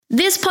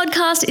This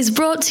podcast is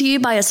brought to you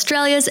by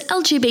Australia's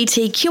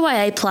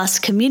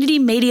LGBTQIA+ community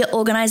media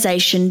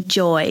organisation,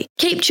 Joy.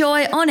 Keep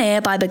Joy on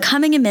air by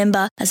becoming a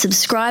member, a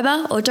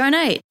subscriber or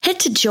donate. Head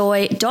to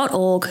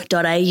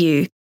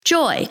joy.org.au.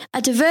 Joy,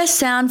 a diverse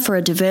sound for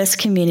a diverse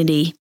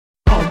community.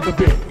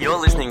 You're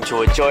listening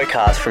to a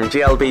Joycast from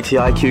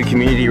GLBTIQ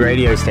community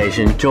radio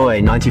station,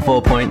 Joy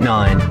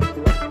 94.9.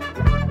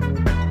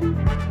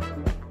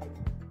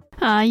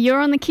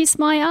 You're on the Kiss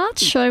My Art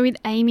show with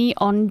Amy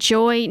on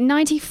Joy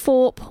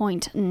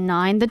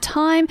 94.9. The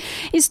time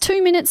is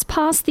 2 minutes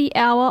past the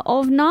hour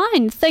of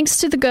 9. Thanks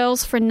to the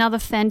girls for another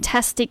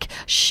fantastic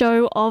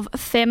show of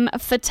Femme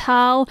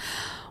Fatale.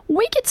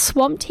 We get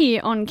swamped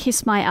here on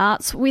Kiss My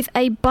Arts with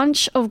a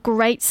bunch of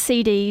great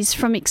CDs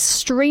from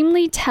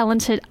extremely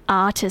talented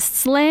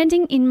artists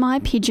landing in my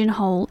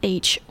pigeonhole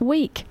each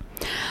week.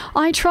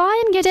 I try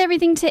and get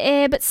everything to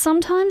air, but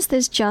sometimes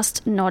there's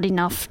just not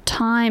enough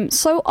time.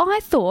 So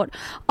I thought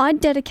I'd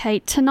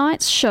dedicate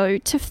tonight's show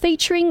to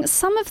featuring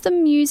some of the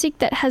music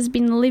that has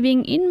been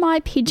living in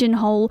my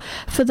pigeonhole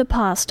for the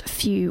past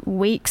few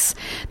weeks.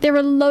 There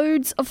are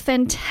loads of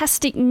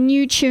fantastic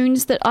new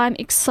tunes that I'm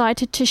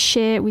excited to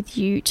share with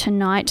you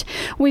tonight.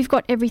 We've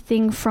got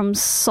everything from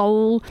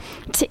soul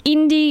to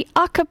indie,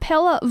 a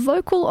cappella,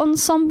 vocal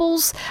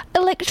ensembles,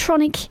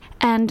 electronic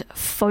and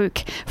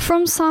folk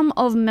from some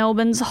of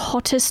Melbourne's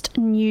hottest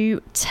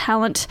new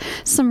talent.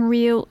 Some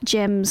real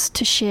gems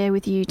to share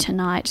with you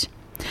tonight.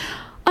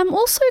 I'm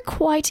also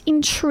quite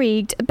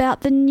intrigued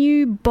about the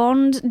new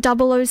Bond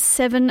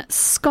 007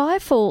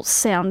 Skyfall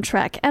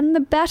soundtrack and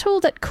the battle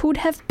that could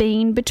have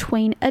been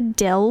between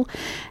Adele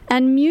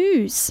and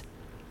Muse.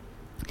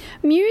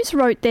 Muse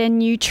wrote their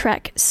new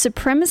track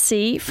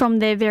Supremacy from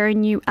their very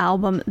new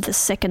album The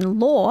Second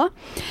Law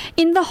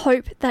in the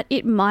hope that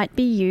it might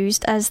be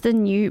used as the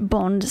new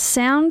Bond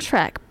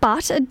soundtrack,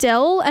 but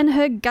Adele and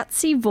her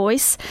gutsy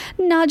voice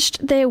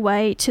nudged their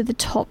way to the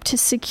top to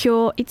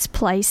secure its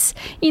place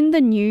in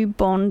the new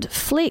Bond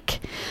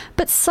flick.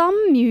 But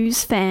some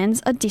Muse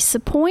fans are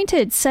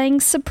disappointed,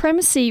 saying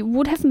Supremacy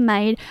would have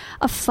made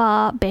a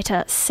far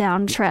better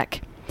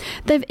soundtrack.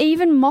 They've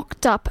even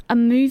mocked up a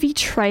movie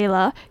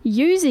trailer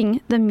using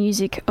the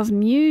music of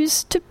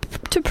Muse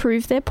to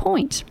prove their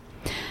point.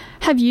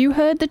 Have you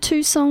heard the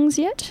two songs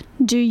yet?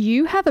 Do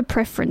you have a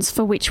preference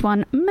for which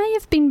one may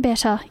have been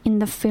better in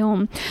the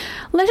film?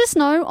 Let us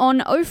know on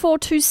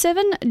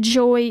 0427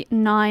 Joy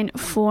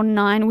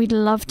 949. We'd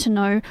love to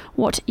know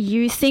what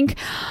you think.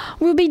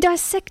 We'll be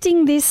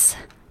dissecting this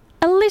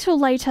a little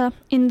later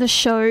in the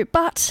show,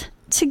 but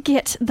to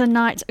get the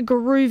night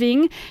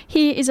grooving,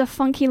 here is a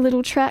funky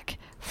little track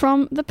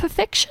from The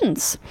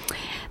Perfections.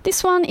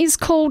 This one is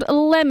called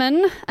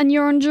Lemon, and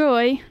you're on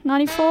Joy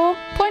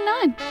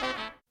 94.9.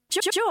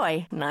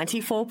 Joy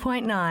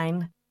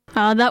 94.9.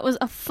 That was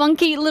a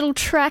funky little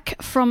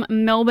track from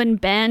Melbourne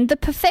band The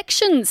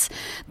Perfections.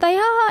 They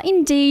are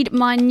indeed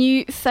my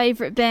new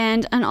favourite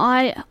band, and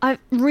I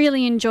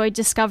really enjoyed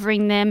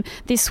discovering them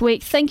this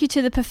week. Thank you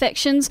to The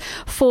Perfections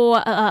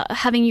for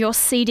having your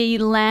CD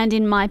land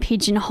in my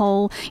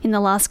pigeonhole in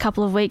the last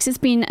couple of weeks. It's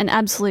been an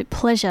absolute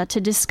pleasure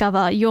to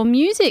discover your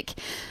music.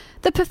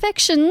 The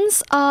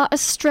Perfections are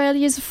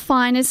Australia's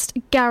finest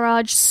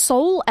garage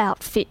soul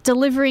outfit,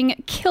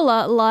 delivering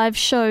killer live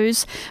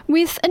shows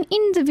with an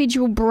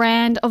individual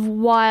brand of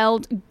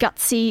wild,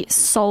 gutsy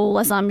soul,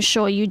 as I'm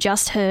sure you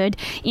just heard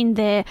in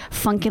their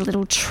funky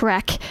little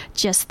track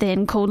just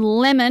then called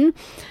Lemon.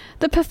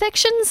 The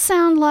Perfections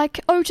sound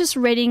like Otis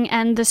Redding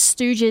and the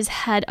Stooges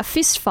had a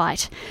fist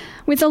fight,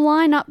 with a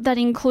lineup that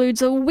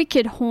includes a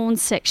wicked horn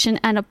section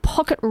and a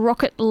pocket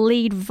rocket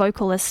lead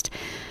vocalist.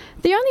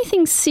 The only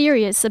thing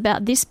serious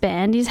about this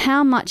band is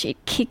how much it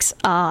kicks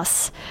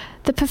ass.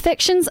 The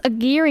Perfections are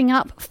gearing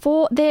up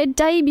for their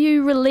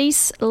debut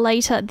release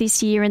later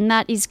this year, and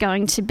that is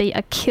going to be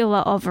a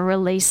killer of a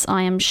release,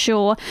 I am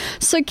sure.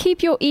 So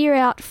keep your ear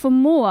out for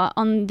more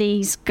on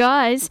these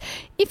guys.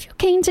 If you're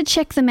keen to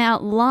check them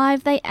out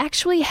live, they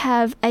actually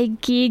have a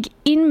gig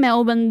in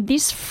Melbourne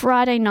this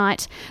Friday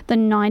night, the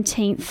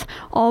 19th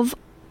of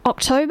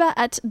October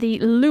at the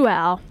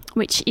Luau,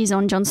 which is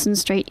on Johnston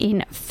Street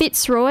in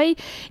Fitzroy.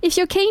 If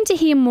you're keen to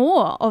hear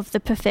more of The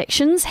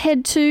Perfections,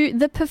 head to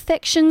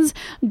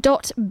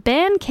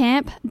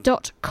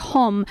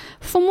theperfections.bandcamp.com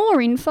for more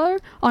info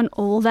on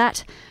all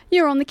that.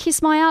 You're on the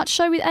Kiss My Art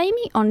show with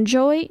Amy on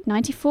Joy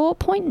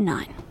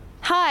 94.9.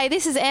 Hi,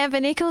 this is Amber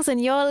Nichols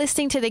and you're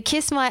listening to the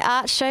Kiss My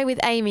Art show with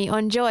Amy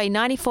on Joy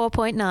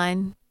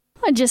 94.9.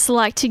 I'd just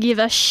like to give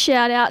a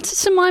shout out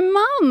to my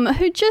mum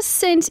who just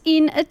sent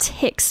in a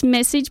text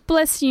message.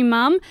 Bless you,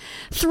 Mum.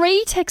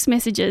 3 text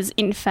messages,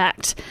 in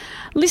fact.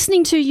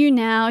 Listening to you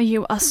now,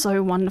 you are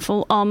so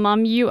wonderful. Oh,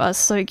 Mum, you are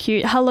so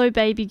cute. Hello,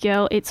 baby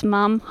girl, it's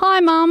Mum.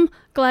 Hi, Mum.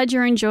 Glad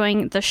you're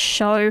enjoying the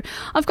show.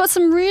 I've got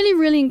some really,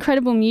 really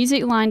incredible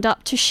music lined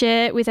up to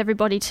share with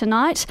everybody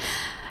tonight.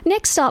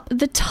 Next up,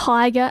 The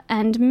Tiger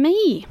and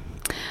Me.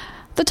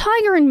 The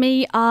Tiger and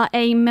Me are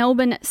a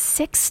Melbourne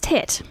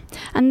sextet,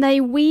 and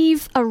they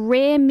weave a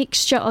rare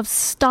mixture of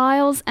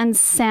styles and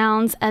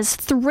sounds as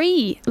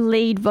three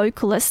lead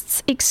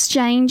vocalists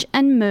exchange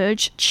and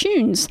merge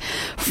tunes,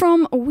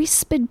 from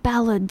whispered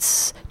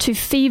ballads to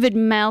fevered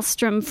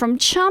maelstrom, from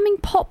charming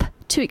pop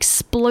to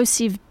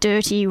explosive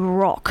dirty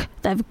rock.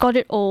 They've got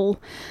it all.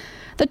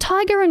 The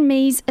Tiger and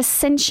Me's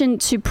ascension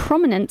to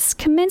prominence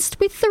commenced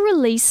with the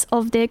release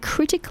of their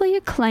critically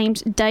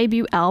acclaimed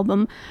debut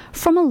album,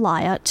 From a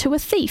Liar to a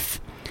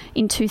Thief,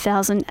 in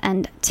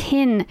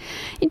 2010.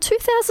 In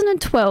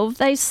 2012,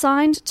 they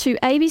signed to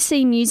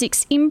ABC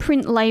Music's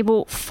imprint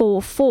label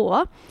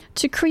 4/4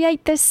 to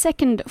create their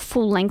second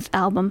full-length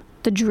album,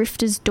 The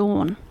Drifter's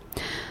Dawn.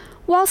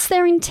 Whilst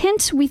their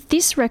intent with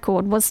this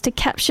record was to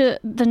capture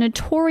the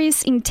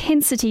notorious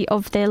intensity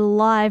of their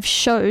live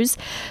shows,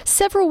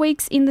 several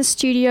weeks in the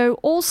studio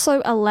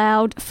also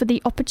allowed for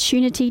the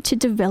opportunity to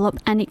develop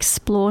and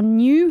explore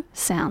new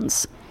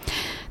sounds.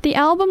 The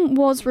album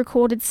was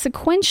recorded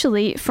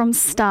sequentially from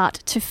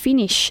start to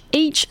finish,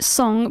 each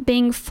song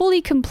being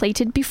fully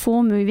completed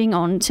before moving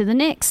on to the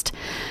next.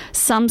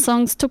 Some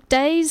songs took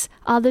days,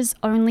 others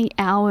only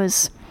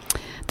hours.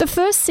 The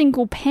first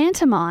single,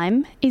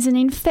 Pantomime, is an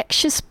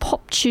infectious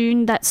pop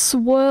tune that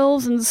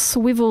swirls and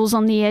swivels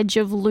on the edge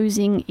of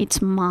losing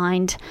its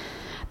mind.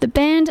 The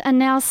band are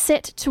now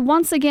set to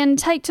once again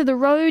take to the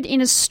road in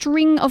a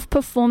string of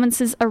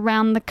performances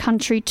around the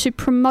country to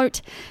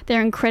promote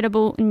their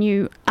incredible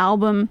new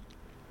album.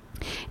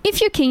 If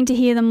you're keen to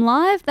hear them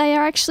live, they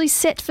are actually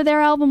set for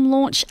their album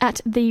launch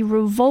at the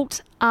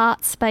Revolt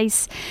Art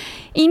Space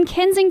in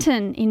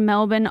Kensington in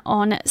Melbourne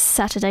on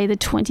Saturday the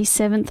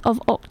 27th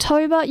of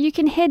October. You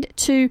can head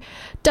to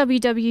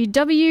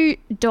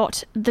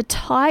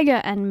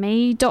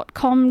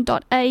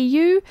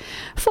www.thetigerandme.com.au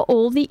for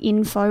all the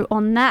info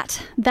on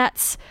that.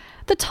 That's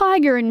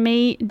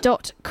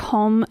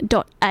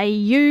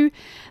thetigerandme.com.au.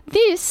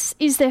 This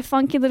is their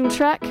funky little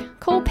track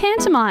called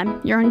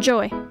Pantomime. You're on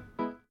Joy.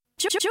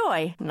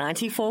 Joy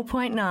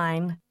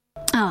 94.9.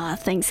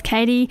 Thanks,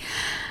 Katie.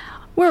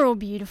 We're all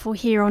beautiful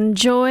here on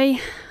Joy.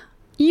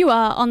 You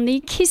are on the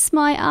Kiss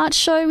My Art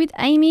show with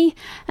Amy,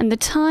 and the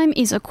time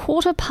is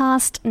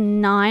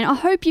 9:15. I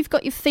hope you've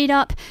got your feet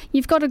up,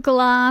 you've got a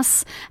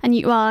glass, and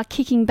you are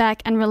kicking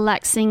back and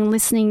relaxing,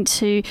 listening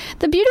to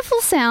the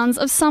beautiful sounds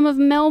of some of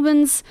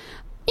Melbourne's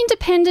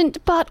independent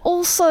but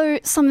also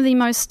some of the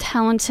most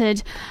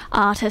talented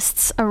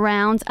artists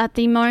around at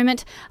the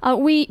moment.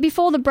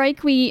 Before the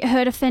break, we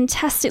heard a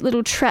fantastic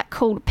little track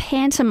called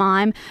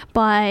Pantomime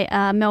by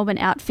Melbourne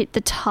outfit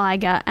The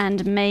Tiger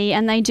and Me,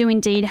 and they do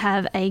indeed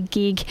have a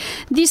gig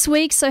this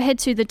week, so head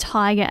to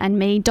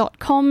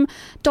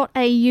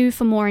thetigerandme.com.au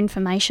for more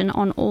information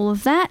on all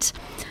of that.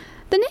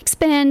 The next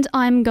band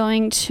I'm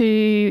going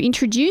to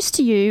introduce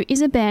to you is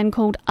a band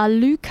called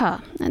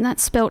Aluka, and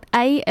that's spelled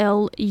A-L-U-K-A.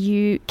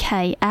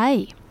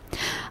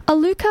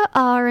 Aluka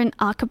are an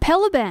a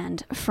cappella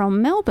band from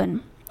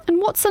Melbourne. And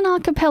what's an a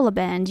cappella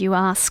band, you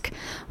ask?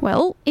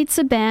 Well, it's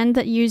a band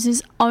that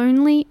uses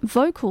only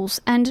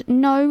vocals and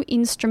no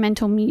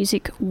instrumental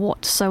music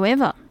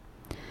whatsoever.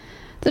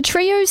 The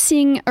trio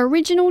sing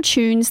original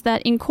tunes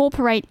that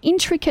incorporate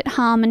intricate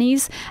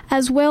harmonies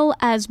as well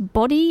as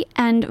body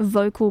and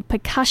vocal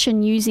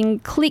percussion using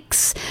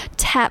clicks,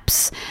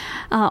 taps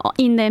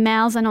in their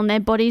mouths and on their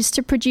bodies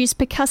to produce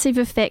percussive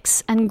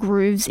effects and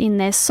grooves in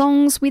their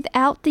songs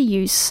without the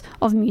use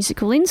of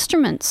musical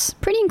instruments.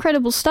 Pretty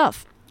incredible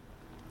stuff.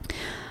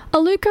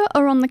 Aluka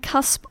are on the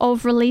cusp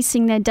of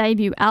releasing their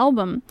debut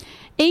album.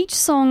 Each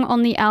song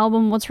on the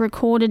album was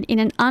recorded in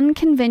an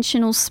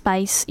unconventional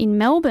space in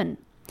Melbourne,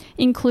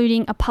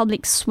 including a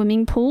public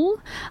swimming pool,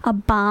 a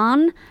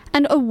barn,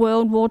 and a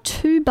World War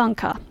II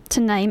bunker, to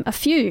name a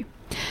few.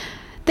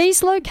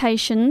 These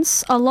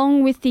locations,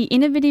 along with the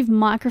innovative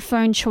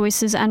microphone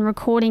choices and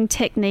recording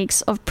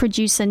techniques of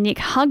producer Nick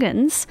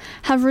Huggins,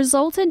 have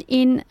resulted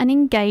in an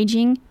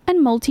engaging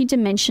and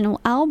multi-dimensional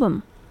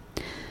album.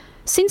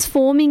 Since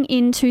forming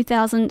in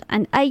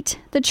 2008,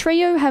 the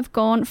trio have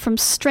gone from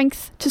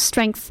strength to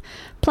strength,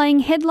 playing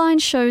headline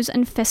shows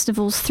and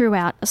festivals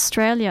throughout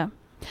Australia.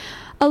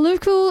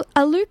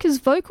 Aluka's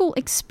vocal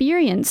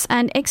experience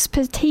and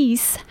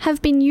expertise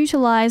have been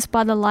utilised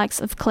by the likes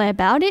of Claire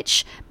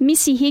Bowditch,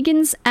 Missy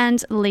Higgins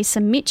and Lisa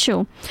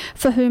Mitchell,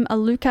 for whom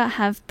Aluka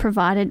have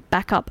provided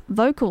backup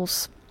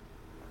vocals.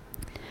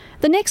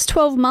 The next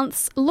 12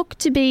 months look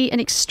to be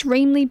an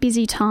extremely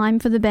busy time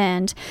for the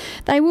band.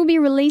 They will be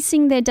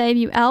releasing their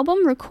debut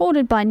album,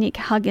 recorded by Nick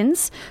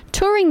Huggins,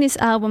 touring this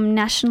album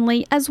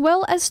nationally, as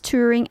well as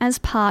touring as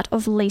part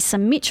of Lisa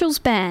Mitchell's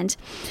band.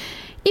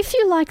 If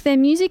you like their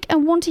music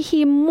and want to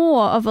hear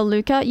more of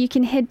Aluka, you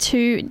can head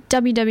to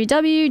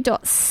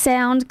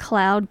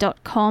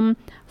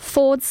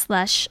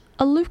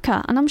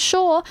www.soundcloud.com/Aluka. And I'm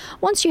sure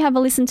once you have a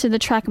listen to the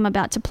track I'm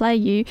about to play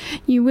you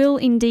will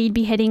indeed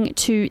be heading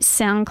to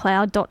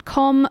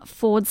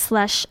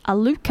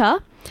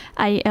soundcloud.com/Aluka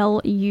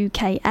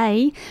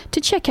ALUKA,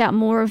 to check out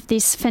more of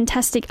this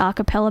fantastic a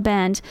cappella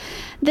band.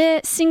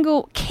 Their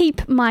single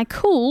Keep My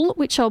Cool,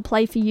 which I'll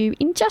play for you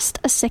in just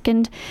a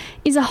second,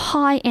 is a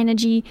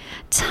high-energy,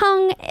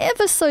 tongue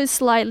ever so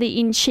slightly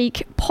in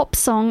cheek pop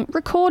song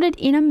recorded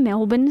in a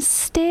Melbourne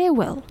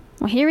stairwell.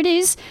 Well, here it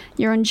is.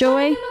 You're on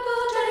Joy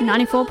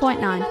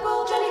 94.9.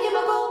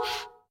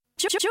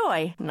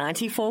 Joy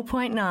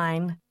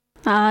 94.9.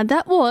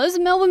 That was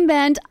Melbourne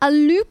band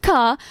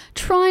Aluka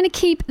trying to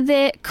keep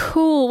their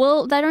cool.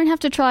 Well, they don't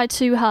have to try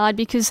too hard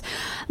because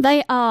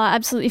they are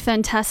absolutely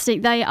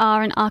fantastic. They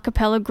are an a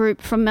cappella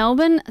group from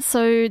Melbourne,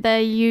 so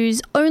they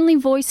use only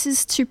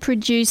voices to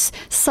produce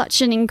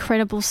such an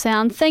incredible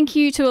sound. Thank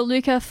you to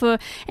Aluka for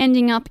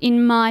ending up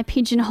in my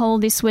pigeonhole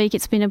this week.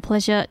 It's been a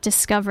pleasure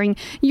discovering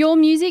your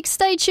music.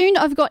 Stay tuned.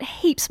 I've got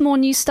heaps more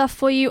new stuff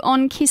for you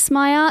on Kiss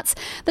My Arts.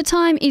 The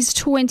time is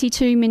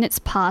 22 minutes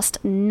past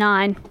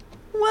 9.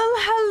 Well,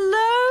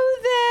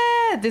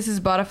 hello there. This is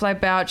Butterfly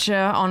Boucher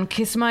on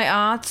Kiss My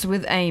Arts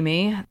with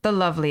Amy, the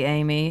lovely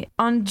Amy,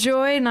 on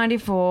Joy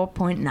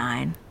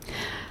 94.9.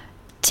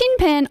 Tin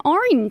Pan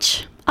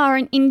Orange are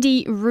an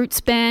indie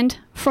roots band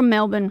from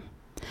Melbourne,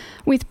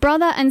 with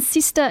brother and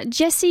sister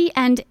Jesse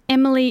and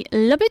Emily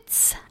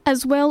Lubitz,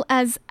 as well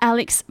as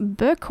Alex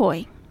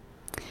Burkoy.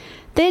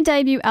 Their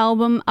debut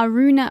album,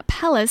 Aruna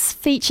Palace,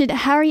 featured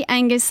Harry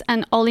Angus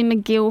and Ollie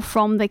McGill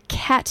from the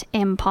Cat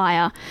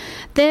Empire.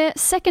 Their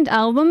second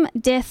album,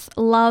 Death,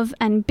 Love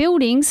and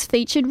Buildings,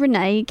 featured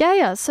Renee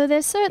Geyer. So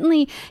they're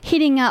certainly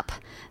hitting up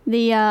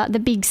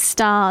the big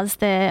stars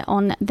there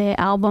on their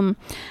album.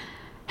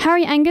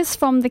 Harry Angus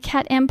from the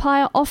Cat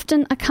Empire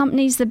often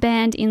accompanies the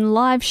band in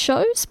live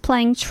shows,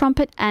 playing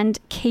trumpet and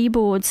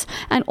keyboards,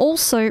 and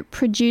also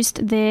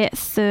produced their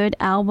third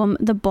album,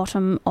 The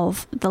Bottom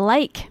of the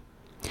Lake.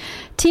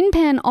 Tin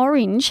Pan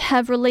Orange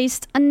have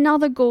released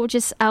another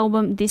gorgeous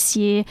album this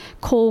year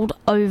called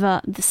Over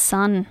the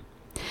Sun.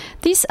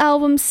 This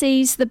album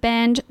sees the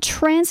band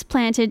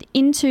transplanted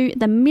into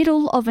the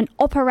middle of an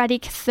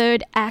operatic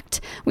third act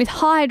with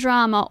high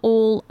drama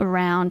all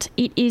around.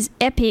 It is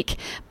epic,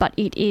 but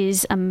it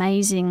is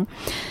amazing.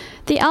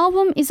 The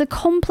album is a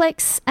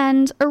complex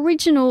and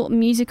original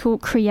musical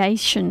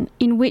creation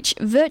in which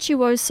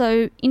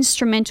virtuoso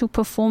instrumental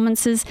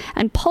performances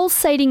and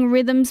pulsating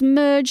rhythms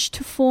merge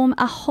to form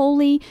a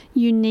wholly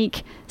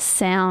unique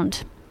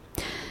sound.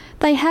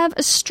 They have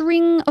a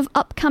string of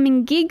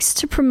upcoming gigs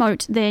to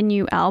promote their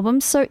new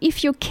album, so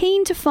if you're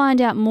keen to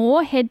find out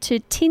more, head to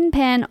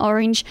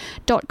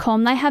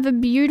tinpanorange.com. They have a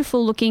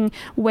beautiful looking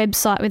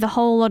website with a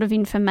whole lot of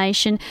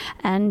information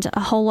and a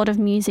whole lot of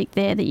music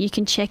there that you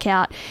can check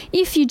out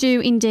if you do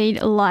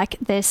indeed like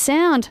their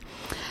sound.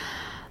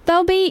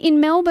 They'll be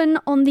in Melbourne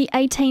on the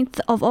 18th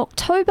of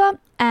October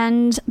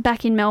and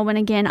back in Melbourne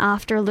again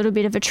after a little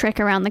bit of a trek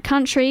around the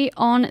country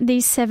on the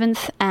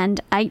 7th and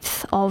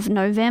 8th of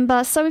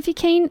November. So if you're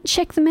keen,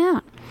 check them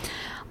out.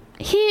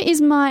 Here is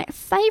my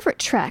favourite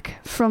track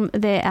from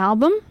their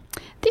album.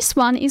 This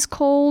one is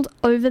called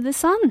Over the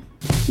Sun.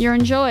 You're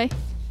on Joy.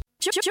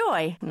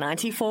 Joy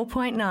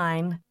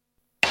 94.9.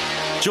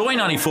 Joy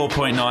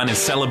 94.9 is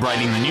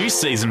celebrating the new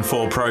Season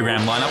 4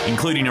 program lineup,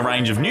 including a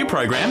range of new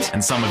programs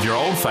and some of your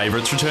old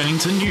favourites returning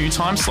to new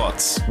time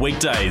slots.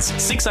 Weekdays,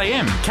 6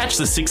 a.m, catch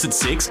the 6 at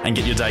 6 and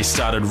get your day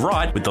started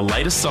right with the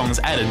latest songs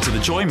added to the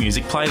Joy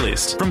Music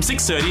playlist. From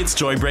 6:30, it's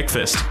Joy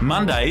Breakfast.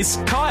 Mondays,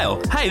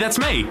 Kyle, hey, that's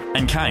me,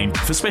 and Kane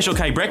for Special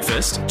K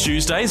Breakfast.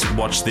 Tuesdays,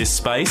 Watch This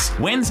Space.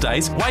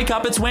 Wednesdays, Wake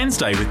Up It's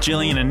Wednesday with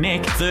Gillian and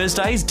Nick.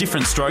 Thursdays,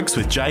 Different Strokes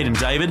with Jade and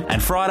David.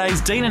 And Fridays,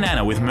 Dean and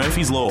Anna with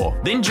Murphy's Law.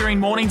 Then during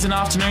mornings and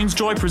afternoons,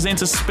 Joy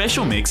presents a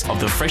special mix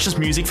of the freshest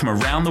music from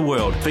around the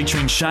world,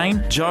 featuring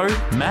Shane, Joe,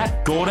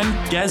 Matt, Gordon,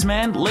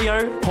 Gazman,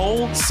 Leo,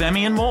 Paul,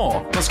 Sammy and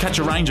more. Plus catch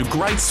a range of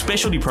great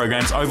specialty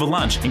programs over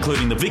lunch,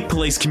 including the Vic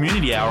Police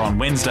Community Hour on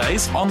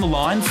Wednesdays, On the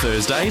Line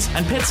Thursdays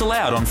and Pets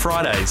Allowed on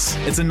Fridays.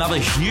 It's another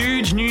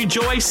huge new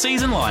Joy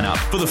season lineup.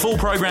 For the full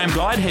program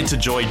guide, head to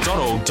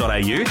joy.org.au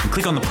and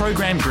click on the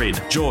program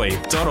grid,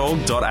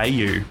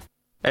 joy.org.au.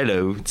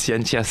 Hello, it's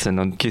Jan Tiersen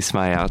on Kiss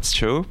My Arts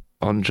show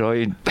on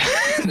Joy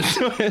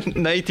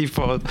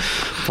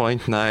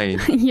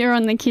 94.9. You're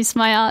on the Kiss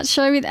My Arts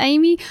show with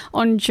Amy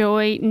on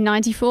Joy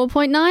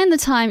 94.9. The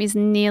time is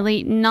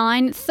nearly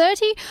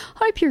 9:30.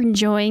 Hope you're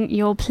enjoying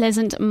your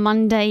pleasant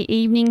Monday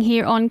evening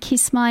here on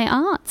Kiss My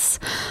Arts.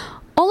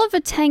 Oliver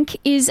Tank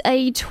is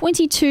a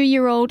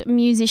 22-year-old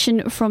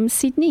musician from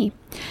Sydney.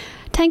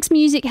 Tank's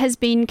music has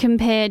been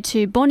compared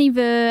to Bon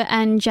Iver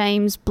and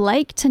James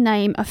Blake, to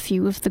name a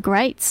few of the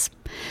greats.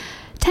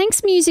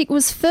 Tank's music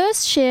was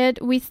first shared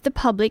with the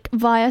public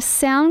via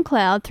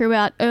SoundCloud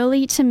throughout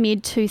early to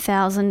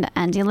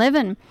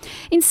mid-2011.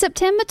 In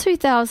September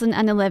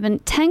 2011,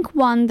 Tank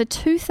won the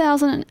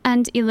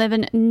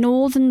 2011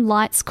 Northern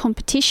Lights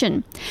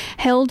competition,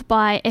 held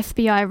by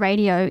FBI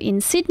Radio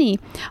in Sydney,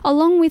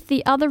 along with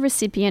the other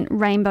recipient,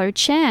 Rainbow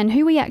Chan,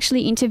 who we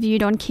actually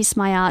interviewed on Kiss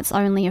My Arts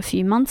only a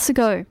few months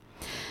ago.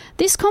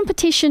 This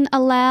competition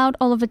allowed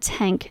Oliver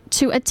Tank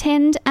to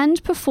attend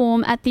and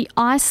perform at the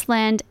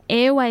Iceland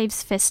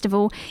Airwaves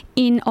Festival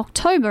in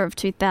October of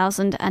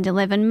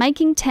 2011,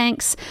 making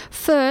Tank's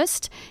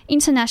first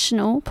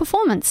international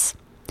performance.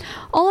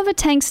 Oliver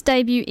Tank's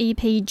debut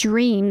EP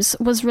Dreams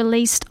was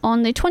released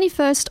on the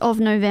 21st of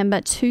November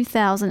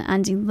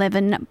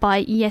 2011 by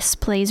Yes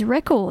Please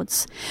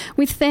Records,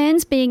 with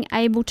fans being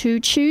able to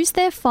choose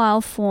their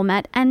file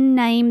format and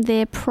name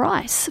their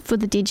price for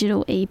the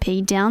digital EP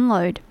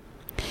download.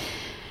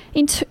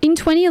 In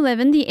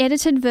 2011, the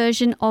edited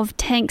version of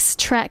Tank's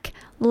track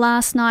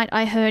Last Night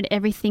I Heard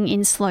Everything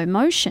in Slow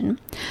Motion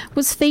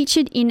was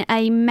featured in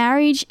a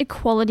marriage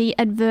equality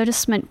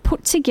advertisement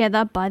put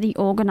together by the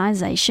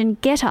organisation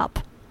Get Up.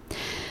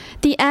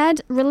 The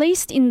ad,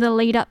 released in the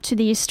lead up to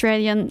the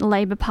Australian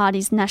Labor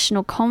Party's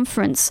National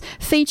Conference,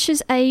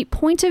 features a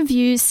point of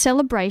view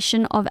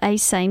celebration of a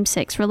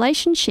same-sex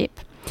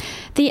relationship.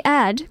 The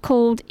ad,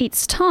 called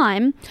It's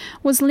Time,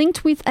 was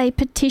linked with a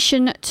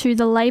petition to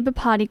the Labor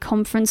Party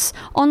conference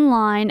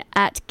online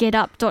at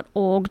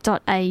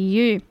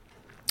getup.org.au,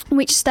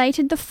 which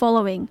stated the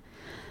following: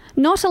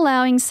 "Not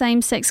allowing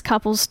same-sex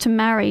couples to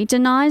marry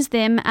denies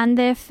them and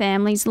their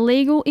families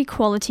legal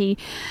equality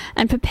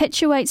and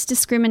perpetuates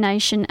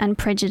discrimination and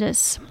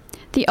prejudice.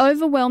 The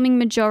overwhelming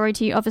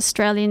majority of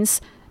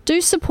Australians do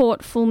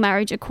support full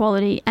marriage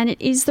equality, and it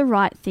is the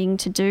right thing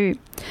to do.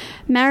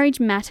 Marriage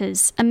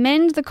matters.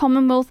 Amend the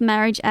Commonwealth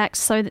Marriage Act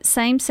so that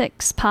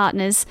same-sex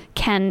partners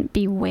can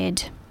be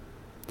wed."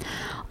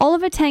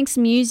 Oliver Tank's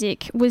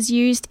music was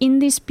used in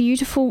this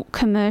beautiful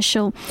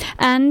commercial,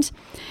 and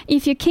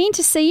if you're keen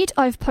to see it,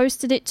 I've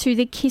posted it to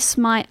the Kiss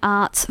My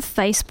Arts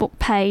Facebook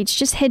page.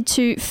 Just head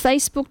to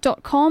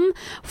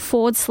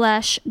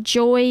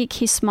facebook.com/Joy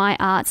Kiss My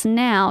Arts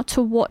now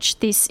to watch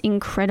this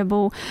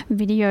incredible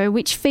video,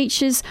 which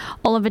features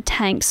Oliver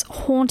Tank's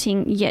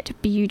haunting yet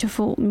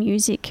beautiful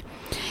music.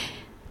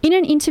 In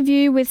an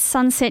interview with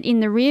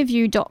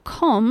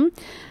sunsetintherearview.com,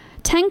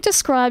 Tank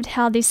described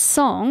how this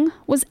song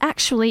was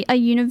actually a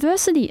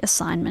university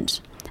assignment,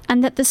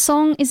 and that the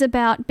song is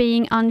about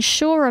being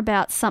unsure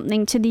about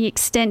something to the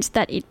extent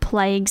that it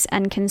plagues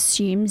and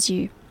consumes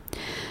you.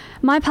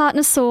 "My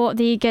partner saw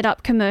the Get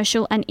Up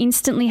commercial and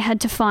instantly had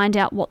to find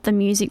out what the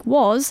music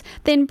was,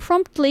 then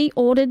promptly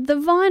ordered the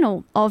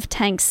vinyl of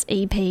Tank's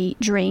EP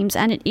Dreams,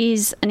 and it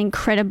is an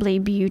incredibly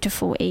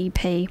beautiful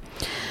EP.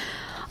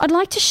 I'd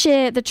like to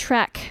share the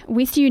track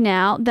with you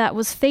now that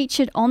was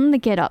featured on the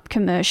Get Up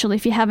commercial.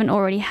 If you haven't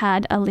already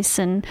had a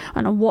listen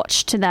and a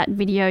watch to that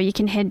video, you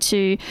can head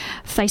to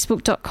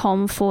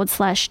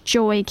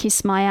facebook.com/Joy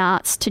Kiss My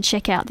Arts to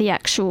check out the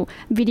actual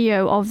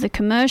video of the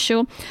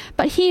commercial.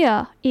 But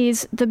here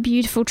is the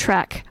beautiful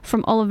track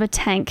from Oliver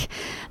Tank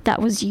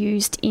that was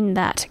used in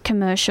that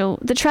commercial.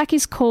 The track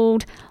is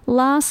called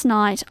Last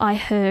Night I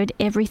Heard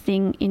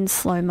Everything in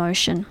Slow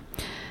Motion.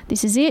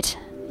 This is it.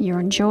 You're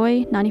on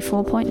Joy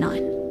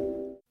 94.9.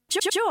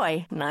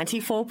 Joy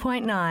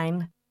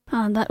 94.9.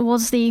 That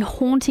was the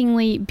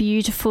hauntingly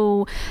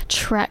beautiful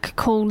track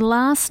called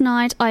Last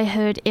Night I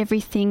Heard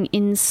Everything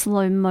in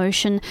Slow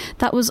Motion.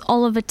 That was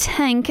Oliver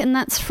Tank, and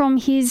that's from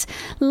his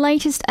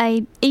latest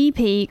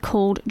EP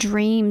called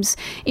Dreams.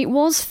 It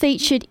was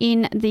featured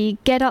in the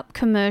Get Up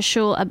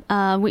commercial,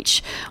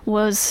 which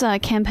was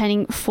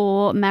campaigning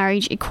for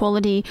marriage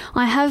equality.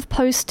 I have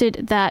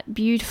posted that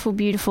beautiful,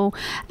 beautiful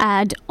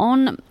ad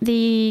on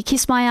the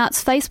Kiss My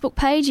Arts Facebook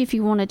page. If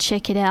you want to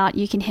check it out,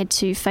 you can head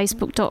to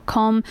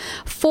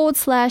facebook.com/Joy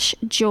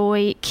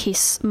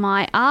Kiss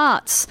My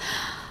Arts.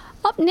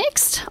 Up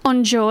next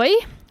on Joy,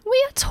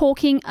 we are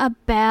talking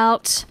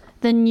about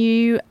the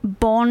new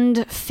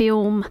Bond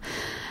film.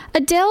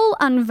 Adele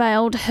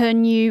unveiled her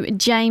new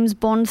James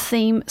Bond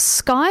theme,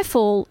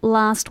 Skyfall,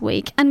 last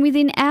week, and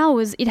within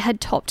hours it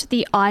had topped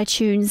the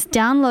iTunes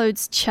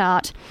downloads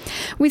chart.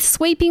 With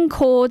sweeping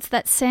chords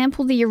that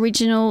sample the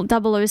original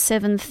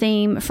 007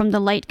 theme from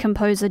the late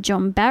composer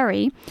John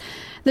Barry,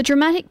 the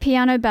dramatic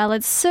piano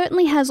ballad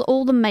certainly has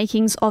all the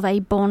makings of a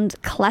Bond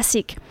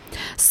classic.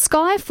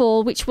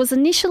 Skyfall, which was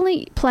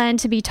initially planned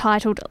to be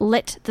titled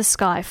Let the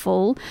Sky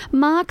Fall,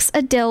 marks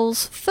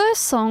Adele's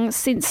first song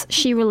since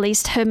she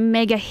released her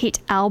mega hit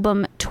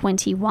album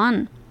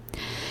 21.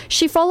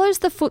 She follows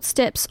the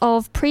footsteps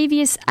of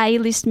previous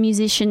A-list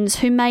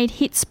musicians who made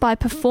hits by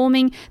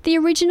performing the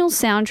original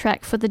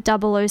soundtrack for the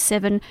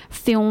 007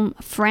 film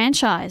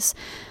franchise.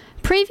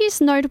 Previous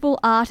notable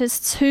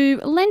artists who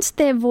lent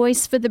their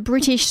voice for the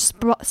British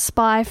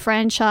spy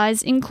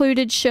franchise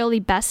included Shirley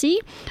Bassey,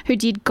 who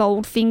did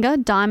Goldfinger,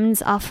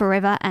 Diamonds Are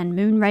Forever and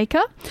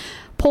Moonraker,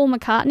 Paul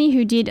McCartney,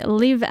 who did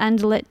Live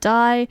and Let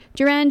Die,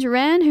 Duran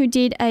Duran, who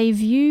did A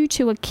View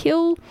to a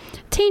Kill,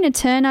 Tina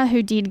Turner,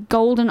 who did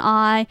Golden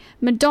Eye,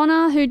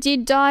 Madonna, who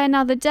did Die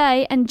Another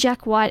Day, and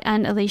Jack White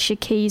and Alicia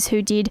Keys,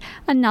 who did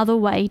Another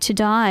Way to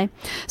Die.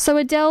 So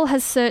Adele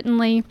has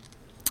certainly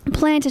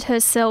planted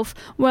herself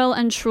well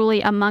and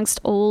truly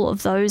amongst all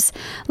of those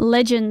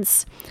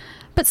legends.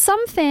 But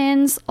some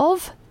fans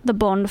of the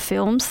Bond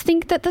films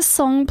think that the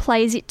song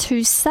plays it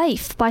too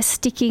safe by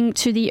sticking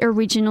to the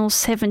original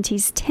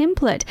 70s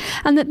template,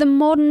 and that the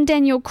modern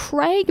Daniel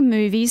Craig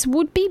movies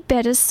would be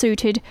better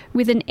suited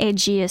with an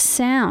edgier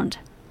sound.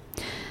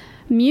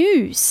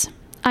 Muse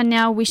are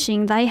now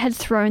wishing they had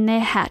thrown their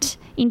hat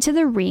into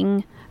the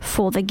ring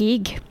for the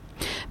gig.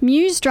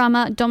 Muse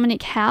drummer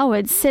Dominic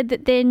Howard said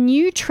that their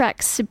new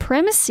track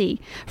Supremacy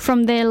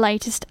from their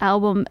latest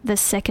album The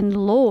Second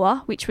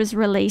Law, which was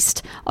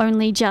released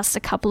only just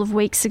a couple of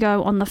weeks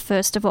ago on the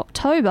 1st of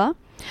October,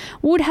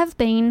 would have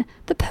been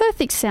the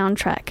perfect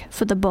soundtrack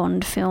for the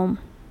Bond film.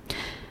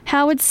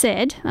 Howard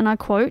said, and I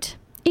quote,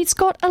 "It's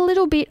got a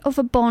little bit of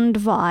a Bond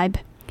vibe.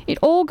 It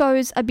all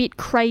goes a bit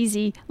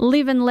crazy,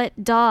 live and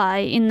let die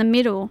in the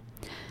middle.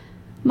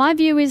 My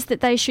view is that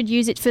they should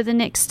use it for the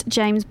next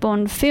James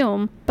Bond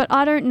film, but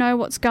I don't know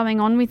what's going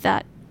on with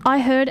that. I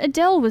heard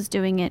Adele was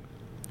doing it."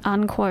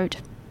 Unquote.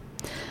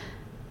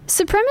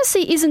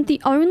 Supremacy isn't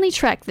the only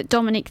track that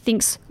Dominic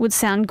thinks would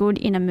sound good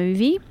in a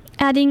movie.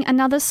 Adding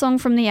another song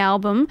from the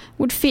album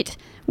would fit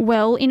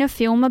well in a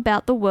film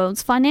about the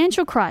world's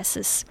financial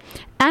crisis.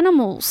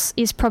 Animals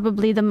is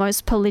probably the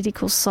most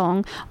political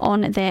song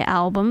on their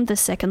album, The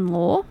Second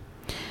Law.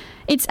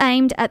 It's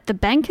aimed at the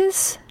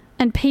bankers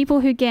and people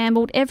who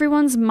gambled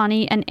everyone's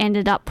money and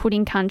ended up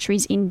putting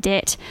countries in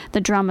debt, the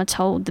drummer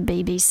told the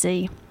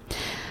BBC.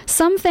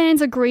 Some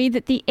fans agree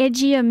that the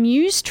edgier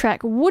Muse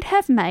track would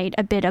have made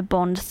a better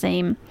Bond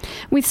theme,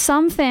 with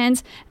some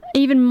fans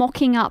even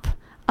mocking up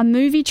a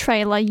movie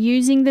trailer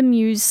using the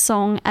Muse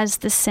song as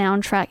the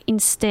soundtrack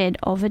instead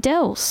of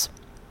Adele's.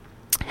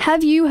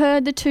 Have you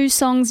heard the two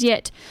songs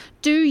yet?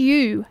 Do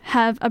you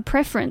have a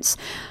preference?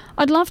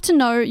 I'd love to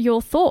know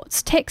your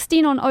thoughts. Text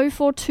in on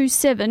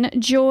 0427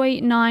 Joy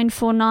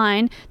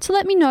 949 to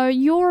let me know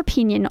your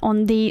opinion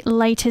on the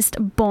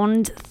latest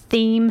Bond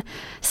theme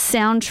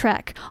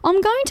soundtrack.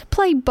 I'm going to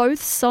play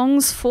both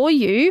songs for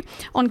you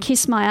on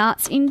Kiss My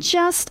Arts in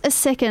just a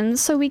second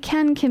so we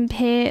can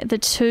compare the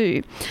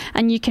two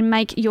and you can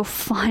make your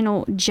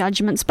final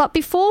judgments. But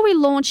before we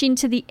launch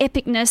into the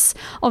epicness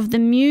of the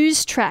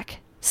Muse track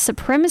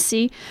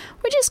Supremacy,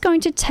 we're just going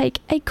to take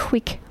a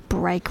quick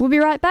break. We'll be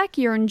right back.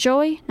 You're on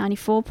Joy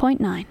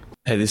 94.9.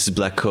 Hey, this is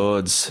Black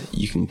Chords.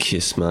 You can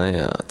kiss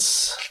my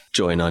arts.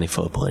 Joy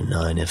 94.9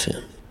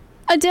 FM.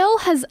 Adele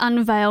has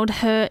unveiled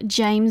her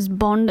James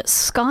Bond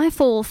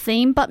Skyfall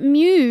theme, but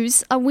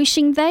Muse are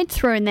wishing they'd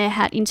thrown their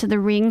hat into the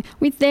ring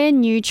with their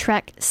new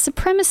track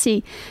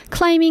Supremacy,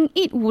 claiming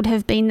it would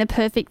have been the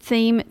perfect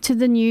theme to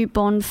the new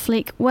Bond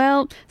flick.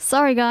 Well,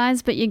 sorry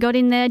guys, but you got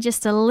in there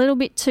just a little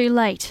bit too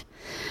late.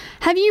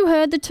 Have you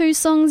heard the two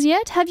songs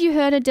yet? Have you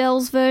heard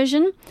Adele's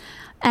version?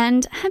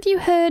 And have you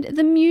heard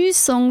the Muse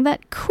song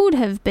that could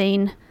have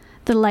been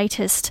the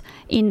latest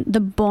in the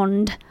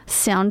Bond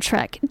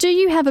soundtrack? Do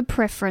you have a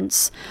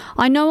preference?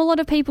 I know a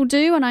lot of people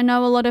do, and I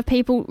know a lot of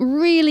people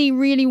really,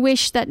 really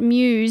wish that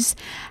Muse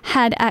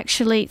had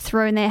actually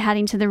thrown their hat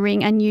into the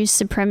ring and used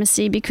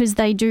Supremacy, because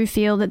they do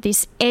feel that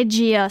this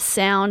edgier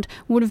sound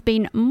would have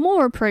been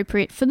more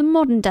appropriate for the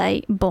modern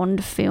day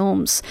Bond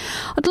films.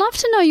 I'd love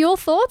to know your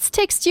thoughts.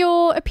 Text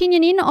your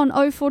opinion in on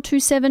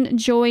 0427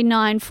 Joy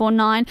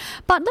 949.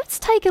 But let's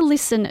take a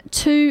listen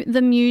to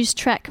the Muse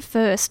track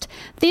first.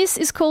 This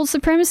is called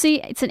Supremacy.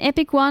 It's an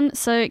epic one,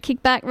 so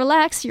kick back,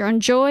 relax. You're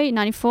on Joy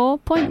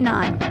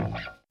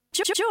 94.9.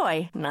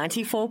 Joy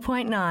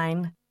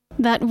 94.9.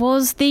 That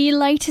was the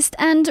latest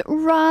and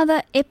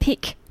rather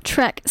epic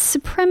track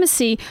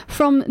Supremacy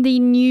from the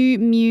new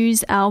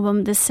Muse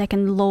album The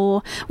Second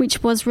Law,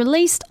 which was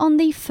released on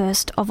the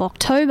 1st of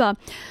October.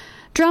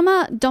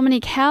 Drummer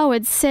Dominic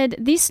Howard said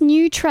this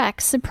new track,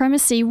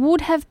 Supremacy,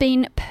 would have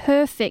been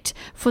perfect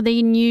for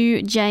the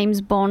new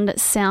James Bond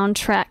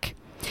soundtrack.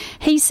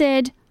 He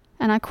said,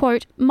 and I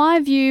quote, "My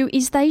view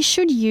is they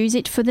should use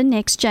it for the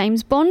next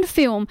James Bond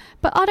film,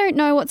 but I don't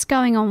know what's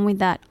going on with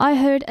that. I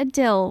heard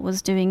Adele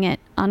was doing it,"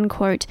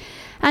 unquote.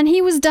 And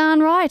he was darn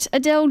right.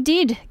 Adele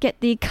did get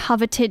the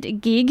coveted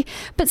gig,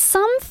 but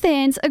some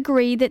fans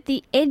agree that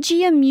the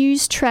edgier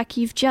Muse track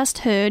you've just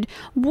heard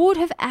would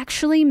have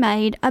actually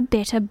made a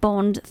better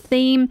Bond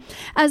theme,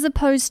 as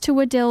opposed to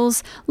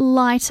Adele's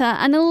lighter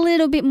and a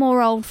little bit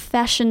more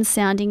old-fashioned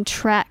sounding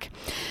track.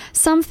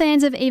 Some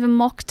fans have even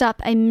mocked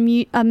up a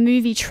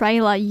movie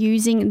trailer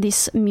using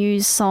this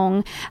Muse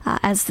song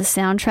as the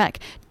soundtrack.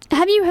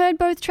 Have you heard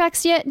both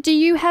tracks yet? Do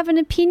you have an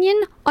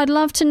opinion? I'd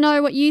love to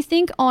know what you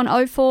think on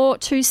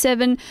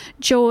 0427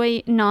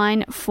 Joy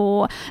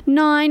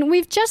 949.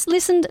 We've just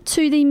listened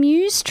to the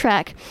Muse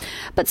track,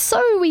 but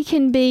so we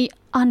can be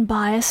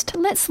unbiased,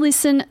 let's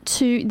listen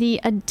to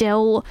the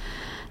Adele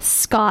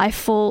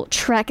Skyfall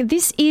track.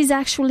 This is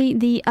actually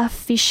the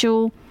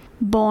official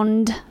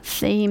Bond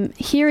theme.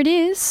 Here it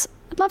is.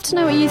 I'd love to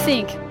know what you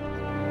think.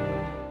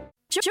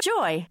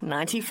 Joy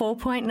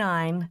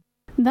 94.9.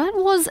 That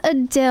was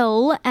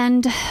Adele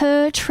and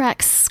her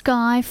track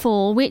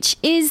Skyfall, which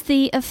is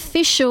the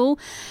official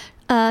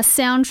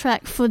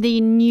soundtrack for the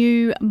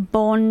new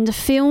Bond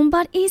film,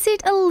 but is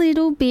it a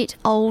little bit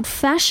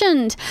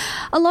old-fashioned?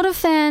 A lot of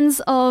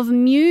fans of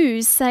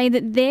Muse say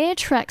that their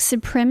track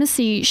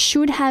Supremacy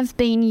should have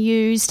been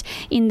used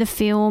in the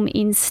film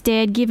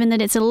instead, given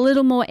that it's a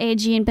little more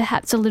edgy and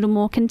perhaps a little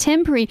more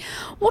contemporary.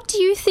 What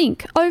do you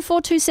think?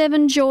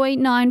 0427 Joy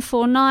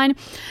 949.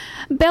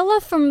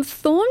 Bella from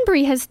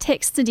Thornbury has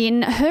texted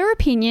in her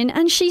opinion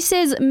and she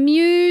says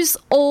Muse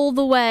all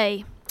the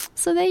way.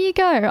 So there you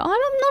go. I'm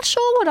not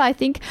sure what I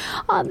think.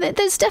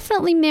 There's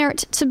definitely merit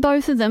to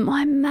both of them.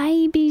 I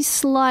may be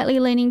slightly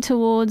leaning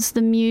towards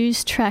the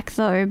Muse track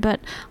though, but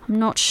I'm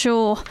not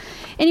sure.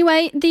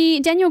 Anyway,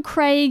 the Daniel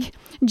Craig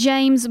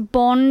James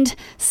Bond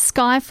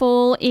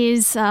Skyfall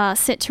is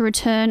set to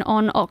return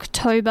on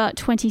October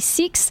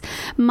 26th,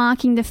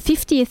 marking the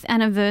 50th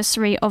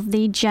anniversary of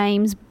the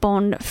James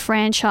Bond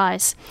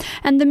franchise.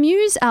 And the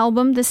Muse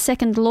album, The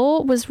Second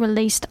Law, was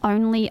released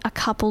only a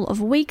couple of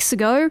weeks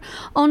ago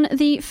on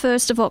the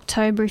 1st of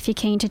October, if you're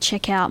keen to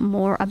check out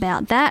more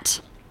about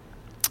that.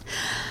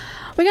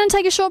 We're going to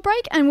take a short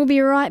break and we'll be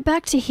right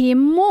back to hear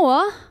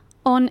more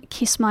on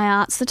Kiss My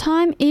Arts. The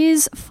time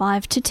is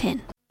 5 to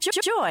 10.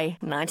 Joy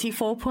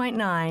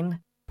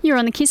 94.9. You're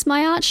on the Kiss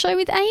My Art show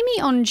with Amy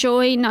on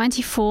Joy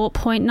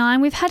 94.9.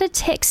 We've had a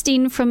text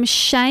in from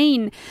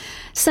Shane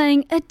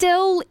saying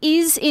Adele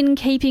is in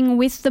keeping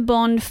with the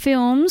Bond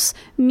films.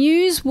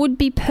 Muse would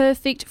be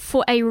perfect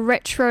for a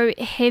retro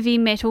heavy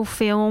metal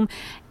film.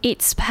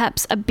 It's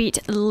perhaps a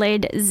bit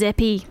Led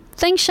Zeppy.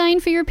 Thanks, Shane,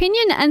 for your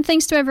opinion, and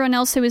thanks to everyone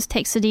else who has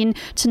texted in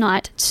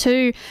tonight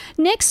too.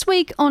 Next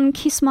week on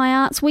Kiss My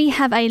Arts, we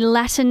have a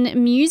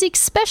Latin music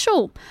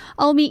special.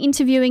 I'll be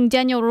interviewing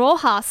Daniel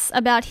Rojas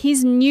about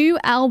his new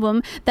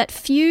album that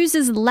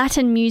fuses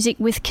Latin music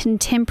with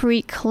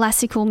contemporary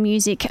classical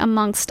music,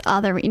 amongst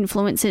other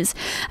influences.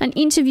 An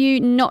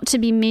interview not to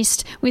be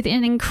missed with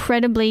an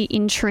incredibly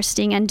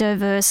interesting and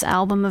diverse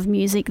album of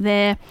music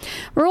there.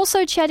 We're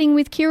also chatting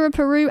with Kira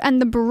Peru and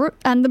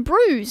the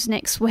Brews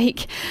next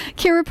week.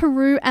 Kira Peru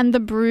and the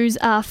Brews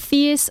are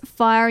fierce,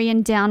 fiery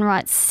and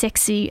downright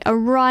sexy. A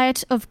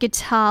riot of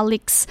guitar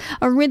licks,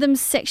 a rhythm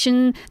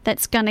section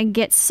that's going to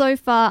get so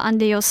far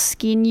under your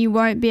skin you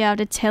won't be able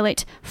to tell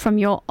it from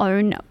your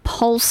own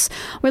pulse.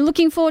 We're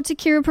looking forward to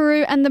Kira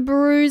Peru and the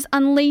Brews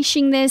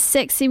unleashing their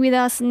sexy with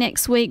us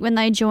next week when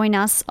they join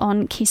us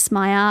on Kiss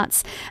My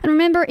Arts. And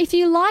remember, if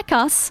you like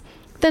us,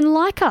 then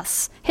like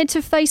us. Head to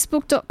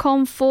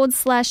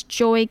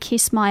facebook.com/Joy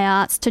Kiss My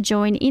Arts to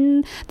join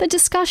in the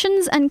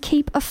discussions and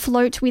keep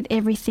afloat with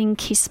everything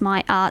Kiss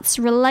My Arts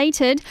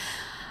related.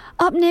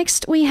 Up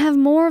next, we have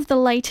more of the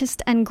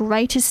latest and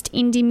greatest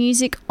indie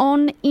music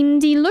on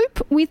Indie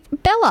Loop with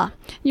Bella.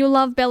 You'll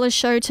love Bella's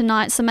show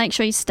tonight, so make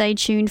sure you stay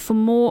tuned for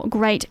more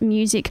great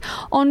music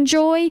on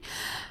Joy.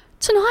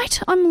 Tonight,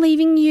 I'm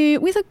leaving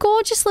you with a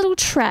gorgeous little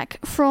track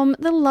from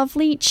the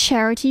lovely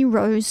Charity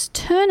Rose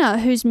Turner,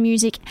 whose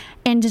music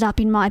ended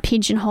up in my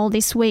pigeonhole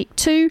this week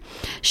too.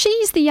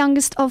 She's the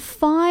youngest of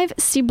 5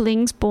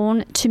 siblings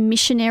born to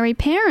missionary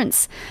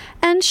parents,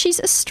 and she's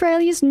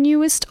Australia's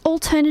newest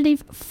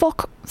alternative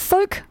folk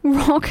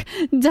rock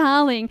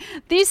darling.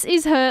 This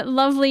is her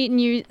lovely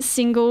new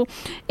single.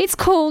 It's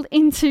called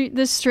Into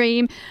the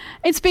Stream.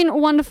 It's been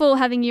wonderful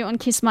having you on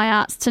Kiss My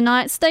Arts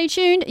tonight. Stay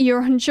tuned.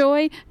 You're on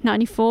Joy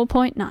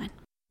 94.9.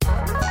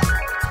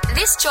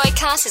 This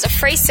Joycast is a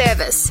free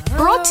service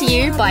brought to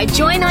you by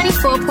Joy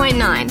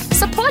 94.9.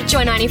 Support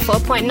Joy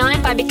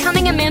 94.9 by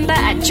becoming a member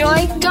at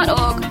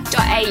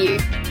joy.org.au.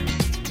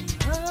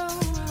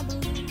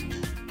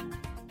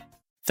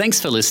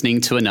 Thanks for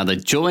listening to another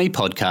Joy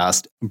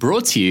podcast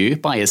brought to you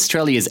by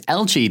Australia's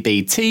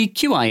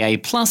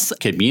LGBTQIA+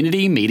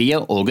 community media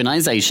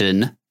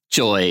organisation,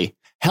 Joy.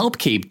 Help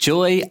keep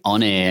Joy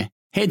on air.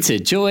 Head to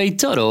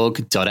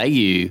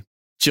joy.org.au.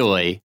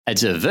 Joy, a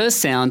diverse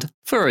sound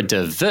for a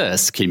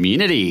diverse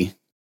community.